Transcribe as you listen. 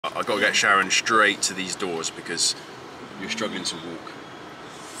I've got to get Sharon straight to these doors because you're struggling to walk.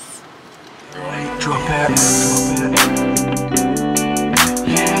 Right, drop it.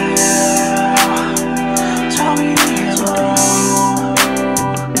 Yeah, tell me it's wrong.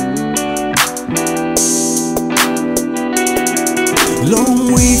 Long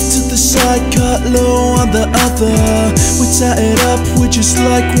weave to the side, cut low on the other. We tie it up, we're just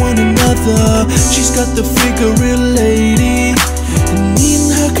like one another. She's got the figure real lady, and me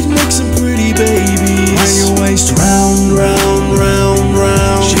and her could make some pretty babies. Wind your waist round, round, round,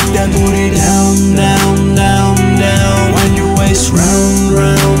 round. Shake that booty down, down, down, down. Wind your waist round,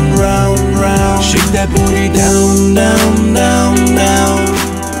 round, round, round. Shake that booty down, down, down, down.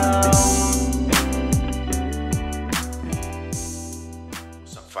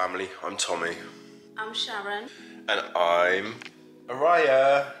 What's up, family? I'm Tommy. I'm Sharon. And I'm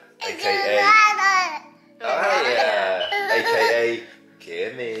Araya, aka Araya, aka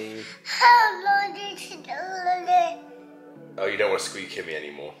Kimmy. Oh, you don't want to squeak Kimmy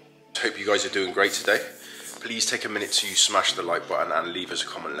anymore. Hope you guys are doing great today. Please take a minute to smash the like button and leave us a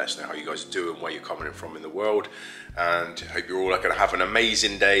comment. Let us know how you guys are doing, where you're coming from in the world, and hope you're all going to have an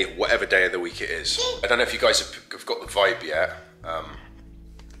amazing day, whatever day of the week it is. I don't know if you guys have got the vibe yet,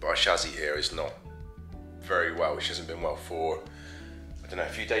 but our Shazzy here is not very well. She hasn't been well for, I don't know, a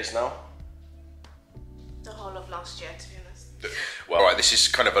few days now. The whole of last year, to be honest. Well, right, this is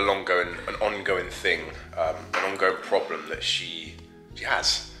kind of an ongoing thing, an ongoing problem that she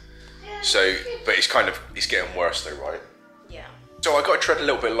has. So, but it's getting worse though, right? Yeah. So I got to tread a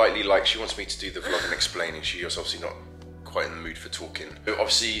little bit lightly, like she wants me to do the vlog and explaining. She was obviously not quite in the mood for talking. But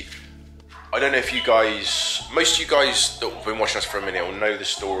obviously, I don't know if you guys, most of you guys that have been watching us for a minute will know the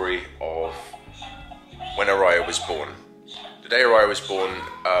story of when Araya was born. The day Araya was born,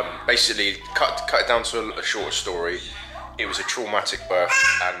 basically cut it down to a shorter story. It was a traumatic birth,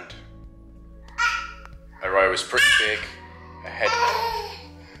 and Araya was pretty big. Her head,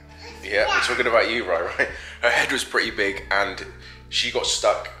 yeah, we're talking about you, right? Her head was pretty big, and she got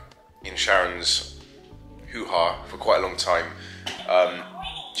stuck in Sharon's hoo-ha for quite a long time.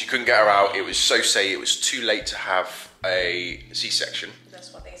 She couldn't get her out. It was it was too late to have a C-section.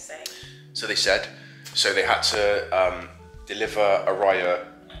 That's what they say. So they said. So they had to deliver Araya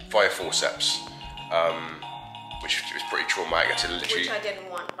via forceps, which was pretty traumatic. To literally, Which I didn't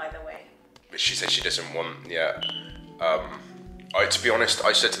want, by the way. But she said she doesn't want. Yeah. To be honest,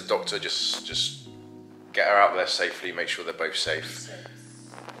 I said to the doctor, just get her out there safely. Make sure they're both safe.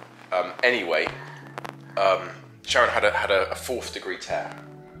 Anyway, Sharon had a 4th degree tear.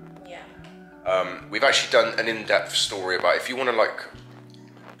 Yeah. We've actually done an in-depth story about it. If you want to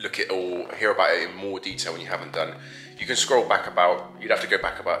look at or hear about it in more detail when you haven't done, you can scroll back you'd have to go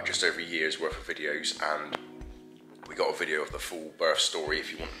back about just over a year's worth of videos, and we got a video of the full birth story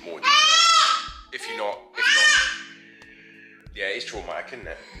if you want more detail. If not, yeah, it's traumatic, isn't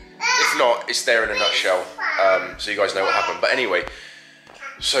it? If not, it's there in a nutshell, so you guys know what happened. But anyway,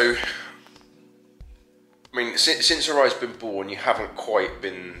 so, I mean, since Araya's been born, you haven't quite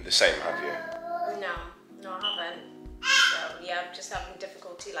been the same, have you? No, I haven't. So, yeah, I'm just having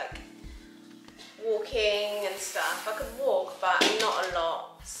difficulty, like, walking and stuff. I could walk, but not a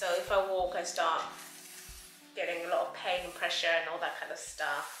lot. So if I walk, I start getting a lot of pain and pressure and all that kind of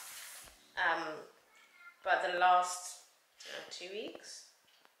stuff. But the last 2 weeks,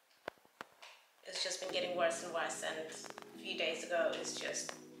 it's just been getting worse and worse. And a few days ago, it's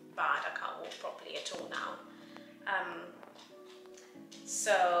just bad. I can't walk properly at all now.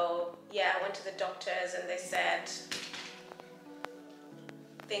 So yeah, I went to the doctors and they said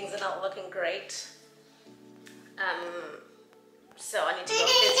things are not looking great. So I need to go to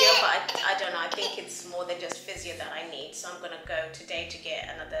physio, but I don't know. I think it's more than just physio that I need. So I'm gonna go today to get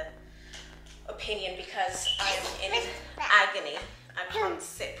another opinion because I'm in agony. I can't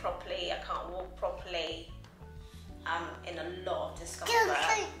sit properly. I can't walk properly. I'm in a lot of discomfort.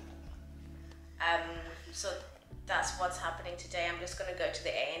 So that's what's happening today. I'm just gonna go to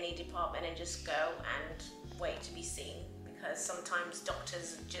the A&E department and just go and wait to be seen, because sometimes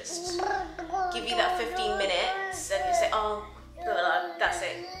doctors just give you that 15 minutes and you say, oh, that's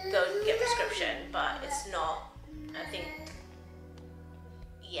it, go get prescription, but it's not. I think,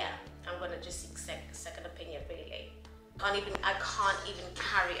 yeah, I'm gonna just seek a second opinion, really. I can't even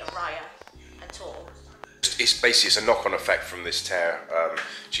carry Araya at all. It's a knock-on effect from this tear.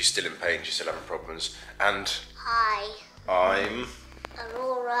 She's still in pain, she's still having problems. And hi, I'm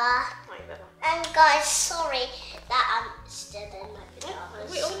Aurora. And guys, sorry that I'm still in my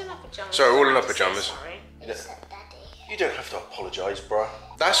pajamas. We're all in our pajamas. So we're all in our pajamas. Sorry. Except Daddy. You don't have to apologise, bruh.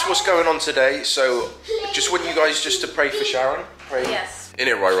 That's what's going on today. So just want you guys just to pray for Sharon. pray? Yes. In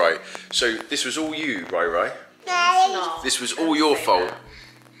it, Rai. So this was all you, Rai. No. This was all your fault.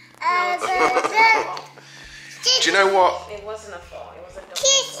 No, it's not. Do you know what? It wasn't a fault. It was a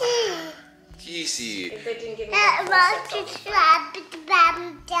doctor's. Kissy. If they didn't give me the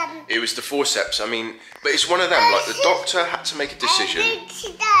It was the forceps. I mean, but it's one of them. Like the doctor had to make a decision.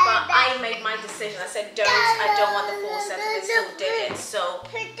 But I made my decision. I said, I don't want the forceps. They still did it. So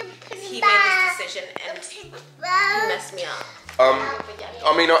he made his decision and he messed me up.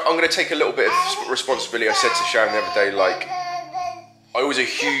 I mean, I'm going to take a little bit of responsibility. I said to Sharon the other day, like, I was a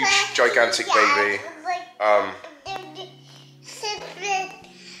huge, gigantic baby.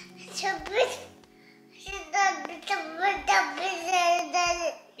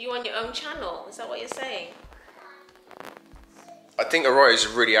 You want your own channel? Is that what you're saying? I think Araya's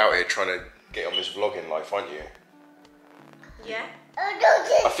really out here trying to get on this vlogging life, aren't you? Yeah?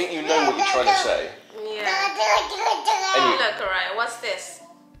 I think you know what you're trying to say. Yeah. Look, Araya, what's this?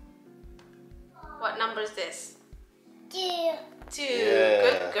 What number is this? 2. Yeah.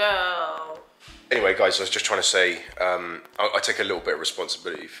 Good girl. Anyway, guys, I was just trying to say, I take a little bit of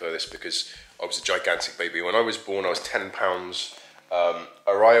responsibility for this because I was a gigantic baby. When I was born, I was 10 pounds.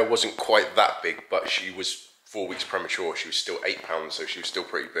 Araya wasn't quite that big, but she was 4 weeks premature. She was still 8 pounds, so she was still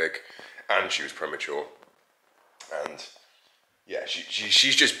pretty big, and she was premature. And yeah,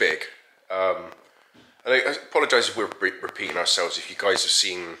 she's just big. And I apologise if we're repeating ourselves. If you guys have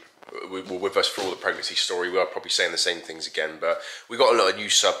seen, were with us for all the pregnancy story, we are probably saying the same things again, but we got a lot of new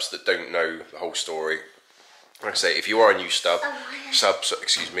subs that don't know the whole story. Like I say, if you are a new sub,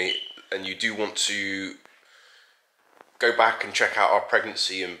 excuse me, and you do want to go back and check out our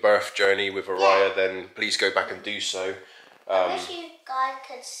pregnancy and birth journey with Araya, then please go back and do so. I wish you guys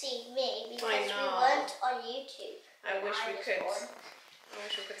could see me because we weren't on YouTube. I wish we could. I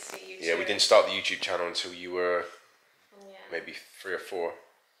wish we could see you too. Yeah, we didn't start the YouTube channel until you were maybe 3 or 4.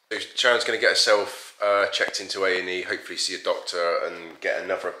 So Sharon's going to get herself checked into A&E, hopefully see a doctor and get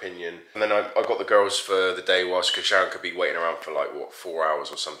another opinion. And then I got the girls for the day whilst, because Sharon could be waiting around for like, what, 4 hours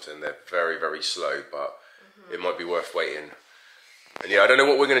or something. They're very, very slow, but it might be worth waiting. And yeah, I don't know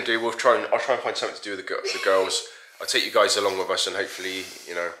what we're going to do. I'll try and find something to do with the girls. I'll take you guys along with us and hopefully,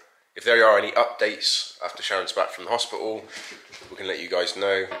 you know, if there are any updates after Sharon's back from the hospital, we can let you guys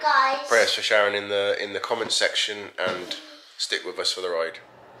know. Guys. Prayers for Sharon in the comment section and stick with us for the ride.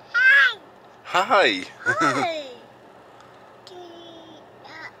 Hi. Hi.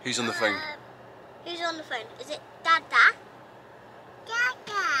 Who's on the phone? Who's on the phone? Is it Dada?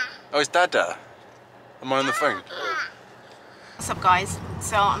 Dada. Oh, it's Dada. Am I on the phone? What's up, guys?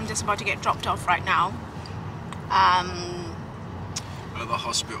 So I'm just about to get dropped off right now. At the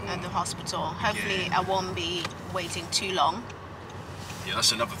hospital. At the hospital. Hopefully I won't be waiting too long. Yeah,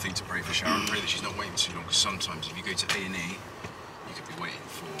 that's another thing to pray for Sharon. Pray that she's not waiting too long, because sometimes if you go to A&E, you could be waiting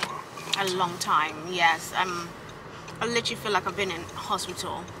for a long time. Yes. I literally feel like I've been in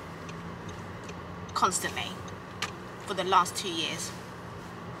hospital constantly for the last 2 years.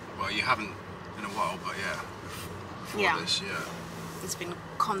 Well, you haven't in a while, but yeah. Before this, it's been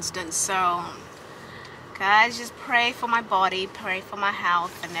constant. So guys, just pray for my body, pray for my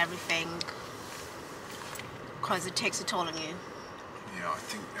health and everything, because it takes a toll on you. Yeah, I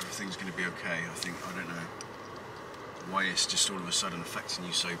think everything's going to be okay. I don't know why it's just all of a sudden affecting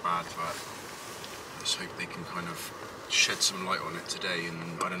you so bad, but let's hope they can kind of shed some light on it today,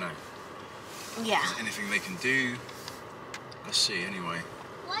 and I don't know. Yeah. Is there anything they can do? Let's see, anyway.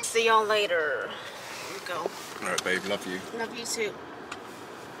 See y'all later. Here we go. Alright, babe, love you. Love you too.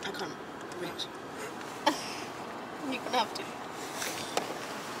 I can't reach. You're gonna have to.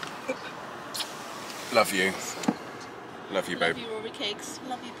 Love you. Love you, babe. Love you, Rory Cakes.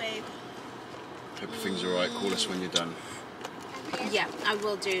 Love you, babe. Hope everything's alright. Call us when you're done. Yeah, I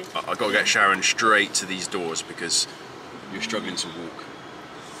will do. I've got to get Sharon straight to these doors because you're struggling to walk.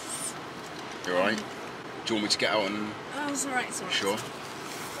 You alright? Do you want me to get out and... Oh, it's alright, it's alright. Sure?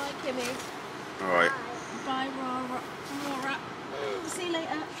 Bye, Kimmy. Alright. Bye, Rora. See you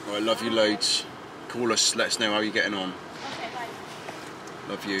later. Alright, love you loads. Call us, let us know how you're getting on. Okay, bye.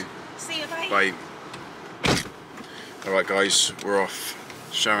 Love you. See you, bye. Bye. Alright guys, we're off.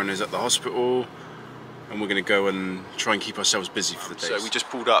 Sharon is at the hospital and we're going to go and try and keep ourselves busy for the day. So we just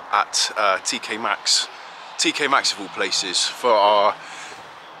pulled up at TK Maxx. TK Maxx of all places for our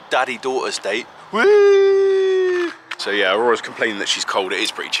daddy-daughter's date. Woo! So yeah, Aurora's complaining that she's cold. It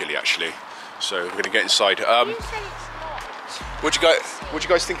is pretty chilly actually. So we're going to get inside. What do you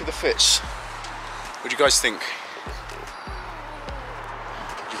guys think of the fits? What do you guys think?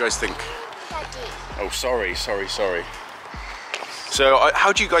 What do you guys think? Oh, sorry. So,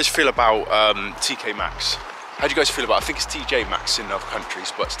 how do you guys feel about TK Maxx? How do you guys feel about it? I think it's TJ Maxx in other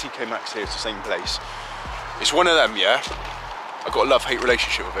countries, but it's TK Maxx here, it's the same place. It's one of them, yeah? I've got a love-hate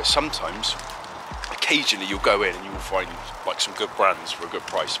relationship with it. Sometimes, occasionally you'll go in and you will find like some good brands for a good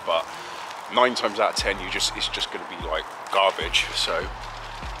price, but 9 times out of 10 it's just going to be like garbage. So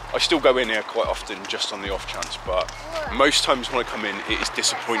I still go in here quite often just on the off chance, but most times when I come in it is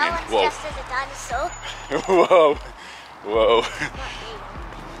disappointing. Whoa. Just as a dinosaur. Whoa. Whoa.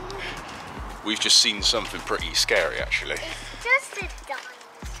 We've just seen something pretty scary actually. It's just a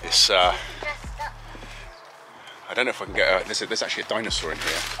dinosaur. It's I don't know if I can get a, there's actually a dinosaur in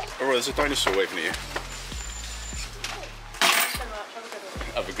here. Oh, there's a dinosaur waving at you.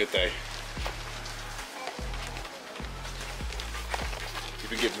 Have a good day.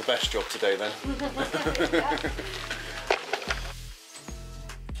 You've been given the best job today then.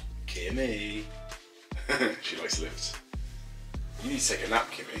 Kimmy. She likes lifts. You need to take a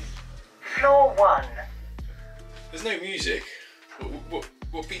nap, Kimmy. Floor 1. There's no music.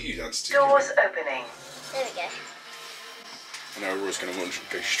 What beat you dance to? Doors opening. There we go. I know Aurora's going to want to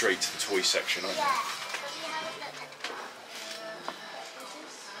go straight to the toy section, aren't you? Yeah.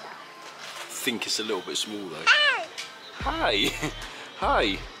 I think it's a little bit small though. Hi! Hi!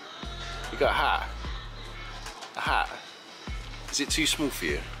 You got a hat? A hat? Is it too small for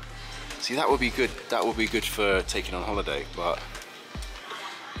you? See, that would be good. That would be good for taking on holiday, but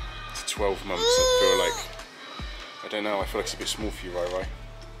to 12 months, I feel like, I don't know, I feel like it's a bit small for you, Rai.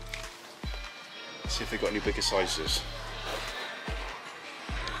 Let's see if they've got any bigger sizes.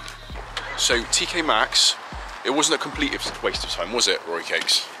 So TK Maxx, it wasn't a complete waste of time, was it, Roy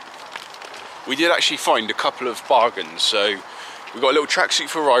Cakes? We did actually find a couple of bargains. So we got a little tracksuit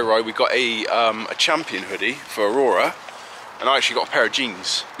for Rai, we got a Champion hoodie for Aurora, and I actually got a pair of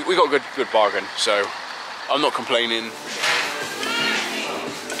jeans. We got a good bargain, so I'm not complaining.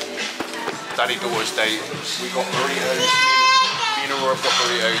 Daddy daughter's day, we got burritos. Me and Aurora got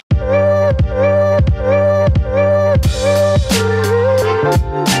burritos.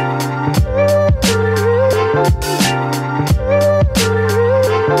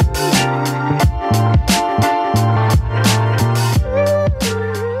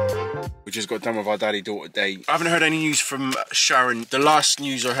 Got done with our daddy-daughter day. I haven't heard any news from Sharon. The last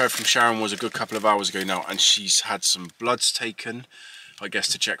news I heard from Sharon was a good couple of hours ago now, and she's had some bloods taken, I guess,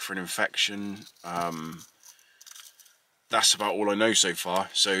 to check for an infection. That's about all I know so far.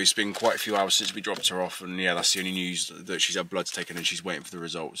 So it's been quite a few hours since we dropped her off, and yeah, that's the only news, that she's had bloods taken and she's waiting for the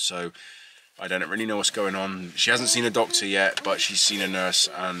results. So I don't really know what's going on. She hasn't seen a doctor yet, but she's seen a nurse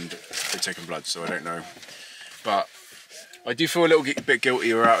and they've taken blood, so I don't know. But I do feel a little bit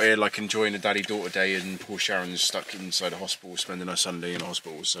guilty. We're out here like enjoying a daddy-daughter day, and poor Sharon's stuck inside a hospital, spending her Sunday in a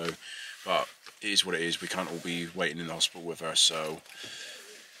hospital. So, but it is what it is. We can't all be waiting in the hospital with her. So,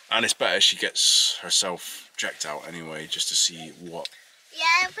 and it's better she gets herself checked out anyway, just to see what.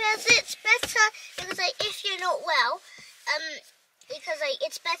 Yeah, because it's better because like if you're not well, because like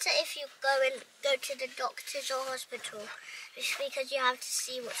it's better if you go to the doctors or hospital, just because you have to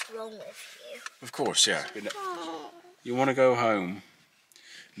see what's wrong with you. Of course, yeah. You want to go home?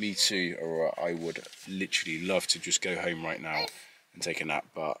 Me too, or I would literally love to just go home right now and take a nap,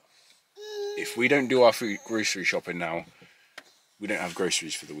 but if we don't do our grocery shopping now, we don't have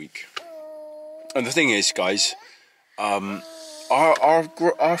groceries for the week. And the thing is, guys, our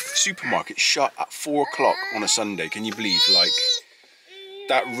supermarket's shut at 4 o'clock on a Sunday. Can you believe? Like,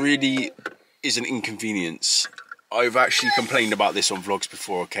 that really is an inconvenience. I've actually complained about this on vlogs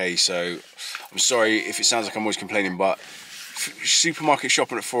before, okay, so I'm sorry if it sounds like I'm always complaining, but supermarket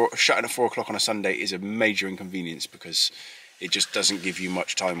shutting at 4 o'clock on a Sunday is a major inconvenience, because it just doesn't give you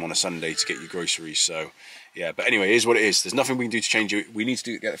much time on a Sunday to get your groceries. So yeah, but anyway, it is what it is. There's nothing we can do to change it. We need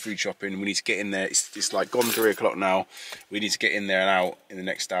to get the food shopping. We need to get in there. It's like gone 3 o'clock now. We need to get in there and out in the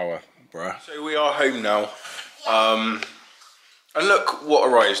next hour, bruh. So we are home now, and look what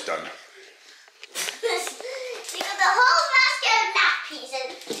Araya's done. The whole basket of nappies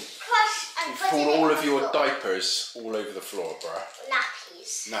and crushed and You've put it pulled in all the of your floor. diapers all over the floor, bruh.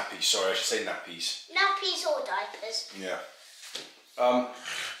 Nappies. Nappies, sorry, I should say nappies. Nappies or diapers. Yeah.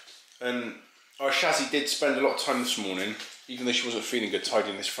 And our Shazzy did spend a lot of time this morning, even though she wasn't feeling good,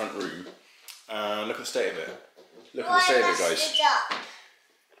 tidying this front room. Look at the state of it. Look at the state of it, guys.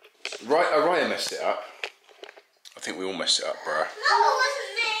 Araya messed it up. I think we all messed it up, bruh. No, it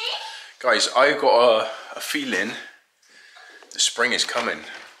wasn't me. Guys, I got a feeling the spring is coming.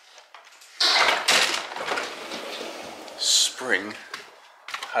 Spring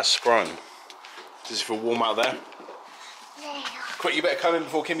has sprung. Does it feel warm out there? Yeah. Quick, you better come in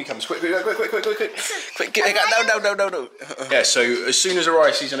before Kimmy comes. Quick. No. Yeah, so as soon as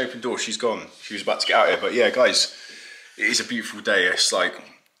Araya sees an open door, she's gone. She was about to get out here. But yeah, guys, it is a beautiful day. It's like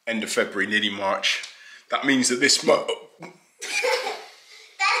end of February, nearly March. That means that this month...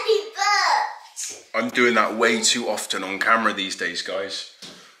 I'm doing that way too often on camera these days, guys.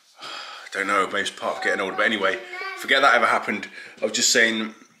 Don't know, maybe it's part of getting older. But anyway, forget that ever happened. I was just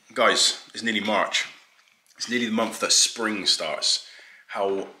saying, guys, it's nearly March. It's nearly the month that spring starts.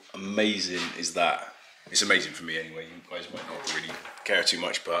 How amazing is that? It's amazing for me anyway. You guys might not really care too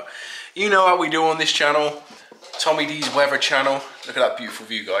much, but you know how we do on this channel. Tommy D's weather channel. Look at that beautiful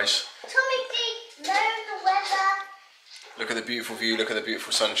view, guys. Tommy D, learn the weather. Look at the beautiful view, look at the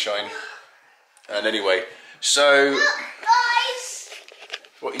beautiful sunshine. And anyway, so... Look, guys.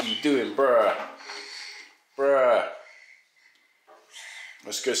 What are you doing, bruh? Bruh.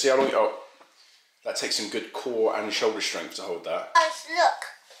 Let's go see how long... Oh, that takes some good core and shoulder strength to hold that. Guys, look.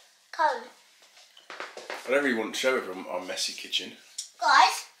 Come. I don't really want to show everyone our messy kitchen.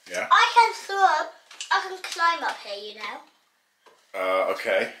 Guys. Yeah? I can climb up here, you know.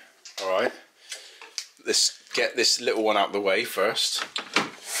 Okay. Alright. Let's get this little one out the way first.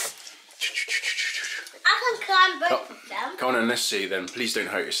 I can climb both of them. Come on and let's see then. Please don't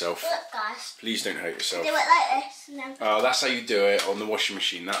hurt yourself. Look, guys. Please don't hurt yourself. Do it like this and then... Oh, that's how you do it on the washing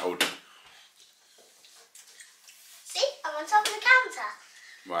machine. That'll do. See? I'm on top of the counter.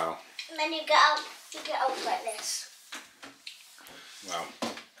 Wow. And then you get out like this. Wow.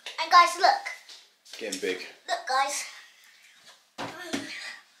 And guys, look. Getting big. Look, guys.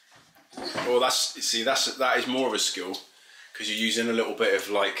 Well, that is more of a skill because you're using a little bit of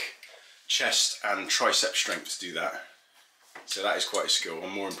like chest and tricep strength to do that. So that is quite a skill.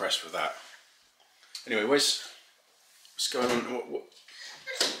 I'm more impressed with that. Anyway, what's going on?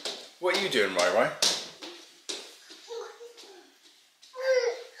 What are you doing, Rai?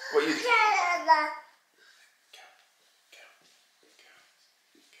 What are you?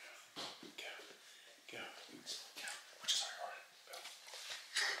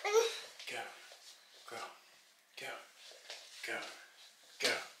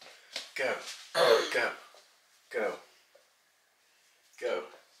 Go.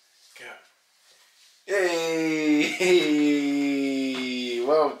 Yay!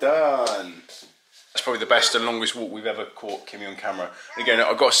 Well done. That's probably the best and longest walk we've ever caught Kimmy on camera. And again,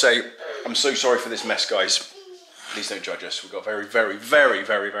 I've got to say, I'm so sorry for this mess, guys. Please don't judge us. We've got very, very, very,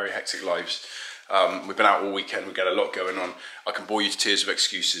 very, very hectic lives. We've been out all weekend. We've got a lot going on. I can bore you to tears of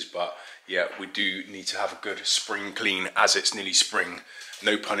excuses, but yeah, we do need to have a good spring clean as it's nearly spring.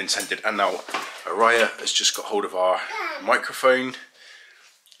 No pun intended. And now Araya has just got hold of our microphone.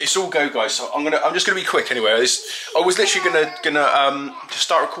 It's all go, guys. So I'm just gonna be quick anyway. I was literally gonna just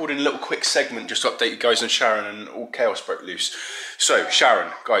start recording a little quick segment just to update you guys on Sharon, and all chaos broke loose. So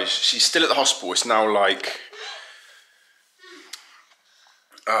Sharon, guys, she's still at the hospital. It's now like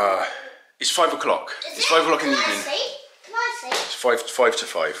it's 5 o'clock. It's 5 o'clock in the evening. Can I see? It's 5 to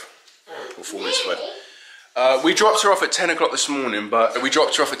 5 or 4 minutes to 5. We dropped her off at 10 o'clock this morning,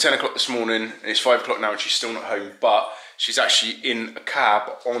 and it's 5 o'clock now, and she's still not home. But she's actually in a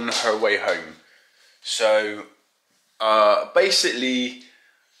cab on her way home. So basically,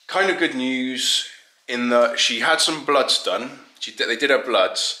 kind of good news in that she had some bloods done. They did her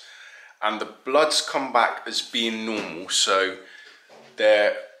bloods, and the bloods come back as being normal. So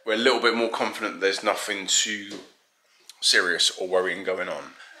we're a little bit more confident there's nothing too serious or worrying going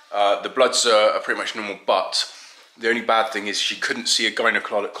on. The bloods are pretty much normal, but the only bad thing is she couldn't see a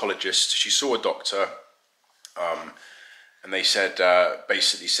gynecologist. She saw a doctor, and they said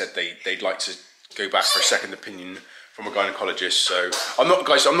basically said they'd like to go back for a second opinion from a gynecologist. So I'm not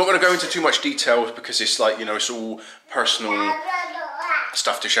going to go into too much detail because it's like, you know, it's all personal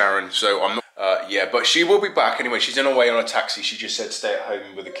stuff to Sharon. So I'm not. Yeah, but she will be back anyway. She's in her way on a taxi. She just said stay at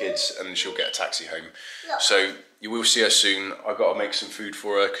home with the kids, and she'll get a taxi home. So you will see her soon. I've got to make some food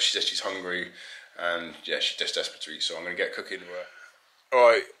for her because she says she's hungry, and yeah, she's just desperate to eat. So I'm going to get cooking for her. All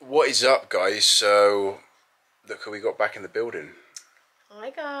right, what is up, guys? So look who we got back in the building. Hi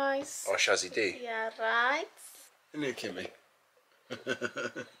guys. Oh, Shazzy D. Yeah, right. Isn't it, Kimmy?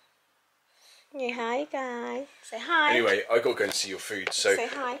 Yeah, hi guys. Say hi. Anyway, I got to go and see your food. So say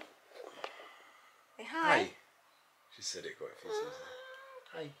hi. Say hi. Hi. She said it quite a few times.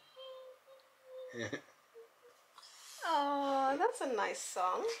 Hi. Oh, that's a nice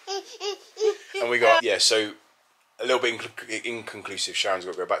song. And we got, yeah, so a little bit inconclusive. Sharon's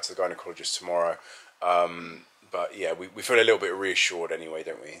got to go back to the gynecologist tomorrow. But yeah, we feel a little bit reassured anyway,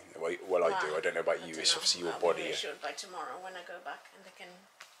 don't we? Well, I do. I don't know about you. It's obviously your body. I'll be reassured by tomorrow when I go back and they can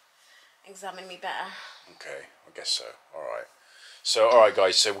examine me better. Okay, I guess so. All right. So, all right,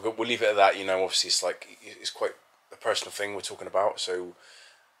 guys. So we'll leave it at that. You know, obviously, it's quite a personal thing we're talking about. So,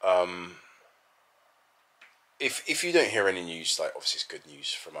 if you don't hear any news, like obviously it's good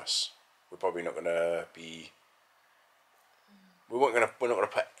news from us. We're probably not gonna be. We're not gonna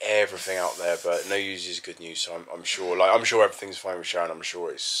put everything out there, but no news is good news. So I'm sure. Like I'm sure everything's fine with Sharon. I'm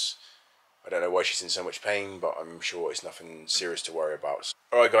sure it's. I don't know why she's in so much pain, but I'm sure it's nothing serious to worry about.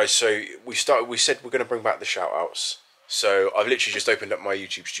 Alright guys, so we said we're going to bring back the shout outs. So I've literally just opened up my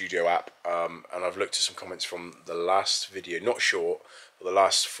YouTube Studio app and I've looked at some comments from the last video, not short, but the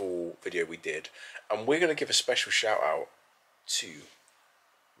last full video we did. And we're going to give a special shout out to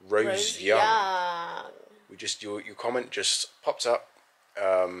Rose Young. We just, your comment just popped up.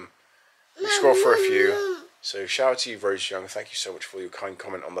 We scroll through a few. So shout out to you, Rose Young. Thank you so much for your kind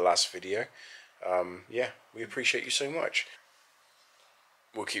comment on the last video. Yeah, we appreciate you so much.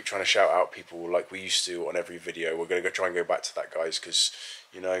 We'll keep trying to shout out people like we used to on every video. We're going to try and go back to that, guys, because,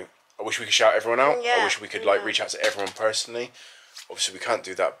 you know, I wish we could shout everyone out. I wish we could, like, reach out to everyone personally. Obviously, we can't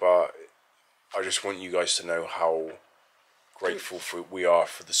do that, but I just want you guys to know how grateful we are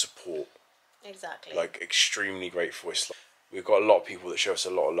for the support. Exactly. Like, extremely grateful. It's like, we've got a lot of people that show us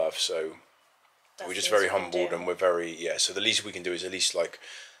a lot of love, so... We're just very humbled and we're very, so the least we can do is at least, like,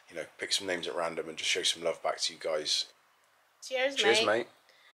 you know, pick some names at random and just show some love back to you guys. Cheers, Cheers, mate.